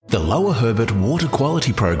The Lower Herbert Water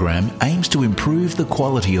Quality Program aims to improve the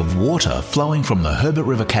quality of water flowing from the Herbert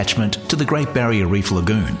River catchment to the Great Barrier Reef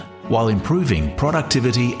Lagoon, while improving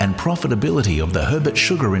productivity and profitability of the Herbert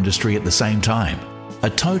sugar industry at the same time. A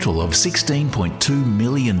total of $16.2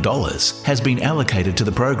 million has been allocated to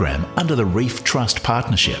the program under the Reef Trust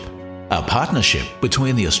Partnership, a partnership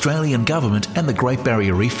between the Australian Government and the Great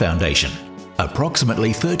Barrier Reef Foundation.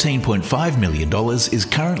 Approximately $13.5 million is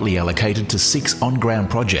currently allocated to 6 on-ground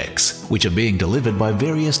projects, which are being delivered by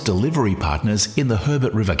various delivery partners in the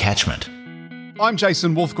Herbert River catchment. I'm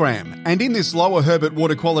Jason Wolfgram, and in this Lower Herbert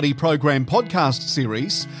Water Quality Program podcast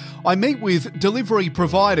series, I meet with delivery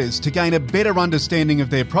providers to gain a better understanding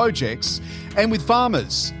of their projects and with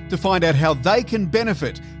farmers to find out how they can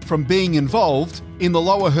benefit from being involved in the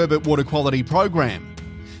Lower Herbert Water Quality Program.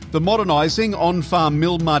 The Modernising on-farm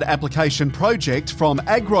mill mud application project from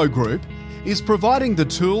Agrogroup is providing the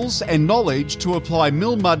tools and knowledge to apply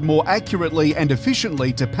mill mud more accurately and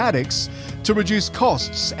efficiently to paddocks to reduce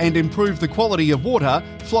costs and improve the quality of water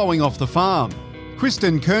flowing off the farm.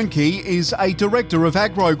 Kristen Kernke is a director of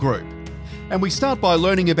Agrogroup, and we start by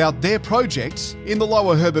learning about their project in the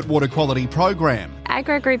Lower Herbert Water Quality Program.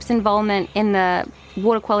 Agrogroup's involvement in the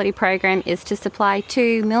water quality program is to supply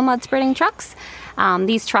 2 mill mud spreading trucks.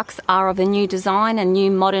 These trucks are of a new design, a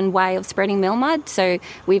new modern way of spreading mill mud. So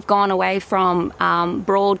we've gone away from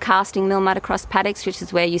broadcasting mill mud across paddocks, which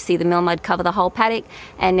is where you see the mill mud cover the whole paddock,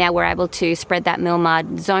 and now we're able to spread that mill mud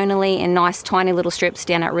zonally in nice tiny little strips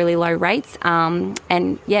down at really low rates,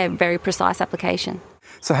 very precise application.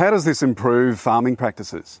 So how does this improve farming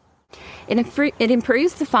practices? It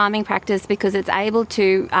improves the farming practice because it's able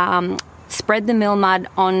to spread the mill mud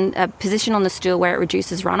on a position on the stool where it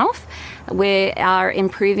reduces runoff. We are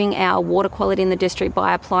improving our water quality in the district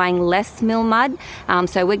by applying less mill mud.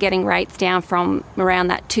 So we're getting rates down from around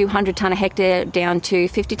that 200 tonne a hectare down to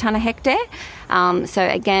 50 tonne a hectare. So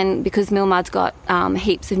again, because mill mud's got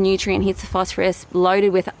heaps of nutrient, heaps of phosphorus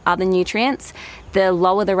loaded with other nutrients, the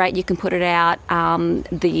lower the rate you can put it out,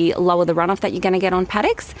 the lower the runoff that you're going to get on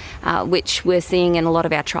paddocks, which we're seeing in a lot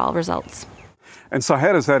of our trial results. And so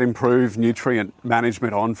how does that improve nutrient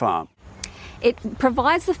management on farm? It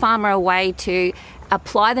provides the farmer a way to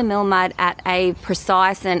apply the mill mud at a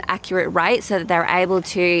precise and accurate rate so that they're able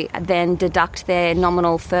to then deduct their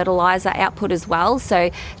nominal fertiliser output as well, so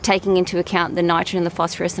taking into account the nitrogen, the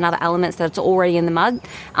phosphorus and other elements that's already in the mud.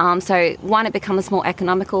 So one, it becomes more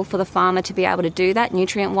economical for the farmer to be able to do that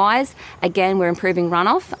nutrient-wise. Again, we're improving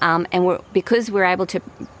runoff, and because we're able to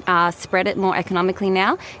spread it more economically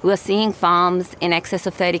now, we're seeing farms in excess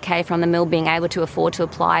of 30k from the mill being able to afford to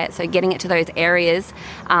apply it, so getting it to those areas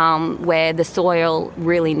where the soil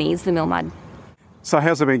really needs the mill mud. So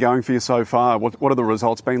how's it been going for you so far? What are the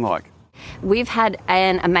results been like? We've had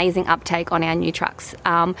an amazing uptake on our new trucks.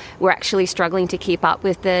 We're actually struggling to keep up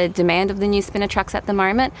with the demand of the new spinner trucks at the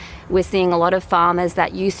moment. We're seeing a lot of farmers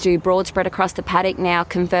that used to broad spread across the paddock now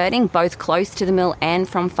converting both close to the mill and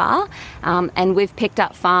from far. And we've picked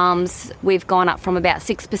up farms. We've gone up from about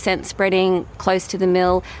 6% spreading close to the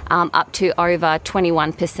mill up to over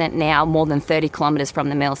 21% now, more than 30 kilometres from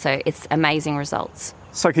the mill. So it's amazing results.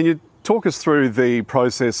 So can you talk us through the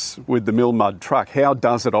process with the mill mud truck? How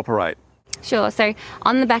does it operate? Sure. So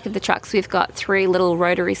on the back of the trucks, we've got 3 little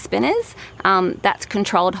rotary spinners. That's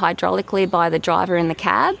controlled hydraulically by the driver in the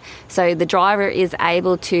cab. So the driver is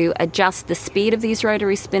able to adjust the speed of these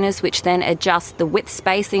rotary spinners, which then adjust the width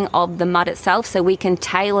spacing of the mud itself. So we can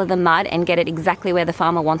tailor the mud and get it exactly where the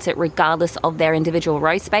farmer wants it, regardless of their individual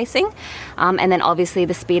row spacing. And then obviously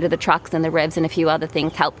the speed of the trucks and the revs and a few other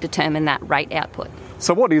things help determine that rate output.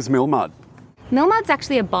 So what is mill mud? Mill mud's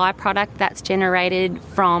actually a byproduct that's generated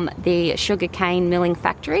from the sugarcane milling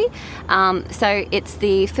factory. So it's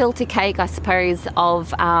the filter cake, I suppose,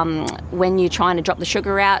 of when you're trying to drop the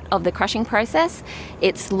sugar out of the crushing process.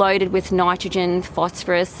 It's loaded with nitrogen,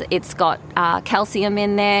 phosphorus, it's got calcium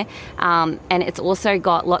in there, and it's also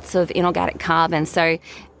got lots of inorganic carbon. So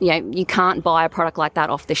you can't buy a product like that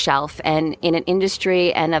off the shelf. And in an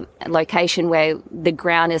industry and a location where the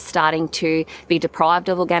ground is starting to be deprived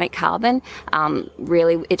of organic carbon,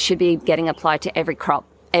 really it should be getting applied to every crop,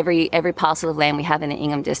 every parcel of land we have in the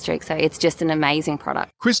Ingham district. So it's just an amazing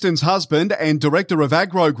product. Kristen's husband and director of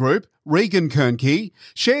Agrogroup, Regan Kernke,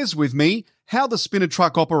 shares with me how the spinner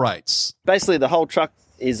truck operates. Basically, the whole truck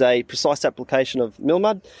is a precise application of mill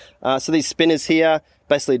mud. So these spinners here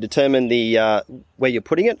basically determine the where you're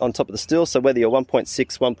putting it on top of the stool. So whether you're 1.6,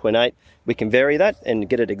 1.8, we can vary that and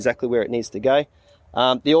get it exactly where it needs to go.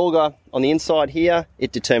 The auger on the inside here,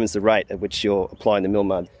 it determines the rate at which you're applying the mill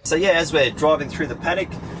mud. So yeah, as we're driving through the paddock,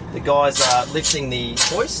 the guys are lifting the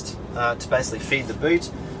hoist to basically feed the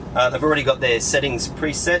boot. They've already got their settings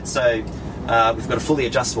preset, so we've got a fully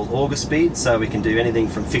adjustable auger speed, so we can do anything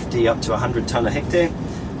from 50 up to 100 tonne a hectare.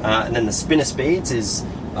 And then the spinner speeds is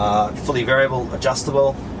fully variable,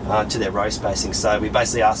 adjustable to their row spacing. So we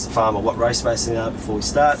basically ask the farmer what row spacing they are before we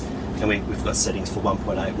start, and we've got settings for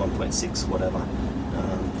 1.8, 1.6, whatever.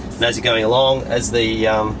 And as you're going along, as the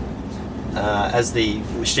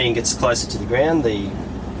machine gets closer to the ground, the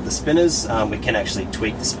spinners, we can actually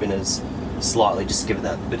tweak the spinners slightly just to give it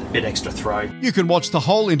that bit extra throw. You can watch the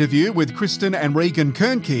whole interview with Kristen and Regan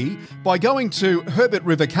Kernkey by going to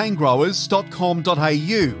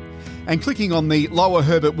herbertrivercanegrowers.com.au and clicking on the Lower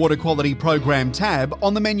Herbert Water Quality Program tab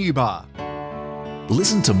on the menu bar.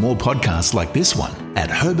 Listen to more podcasts like this one at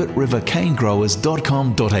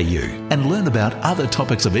herbertrivercanegrowers.com.au and learn about other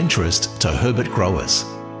topics of interest to Herbert growers.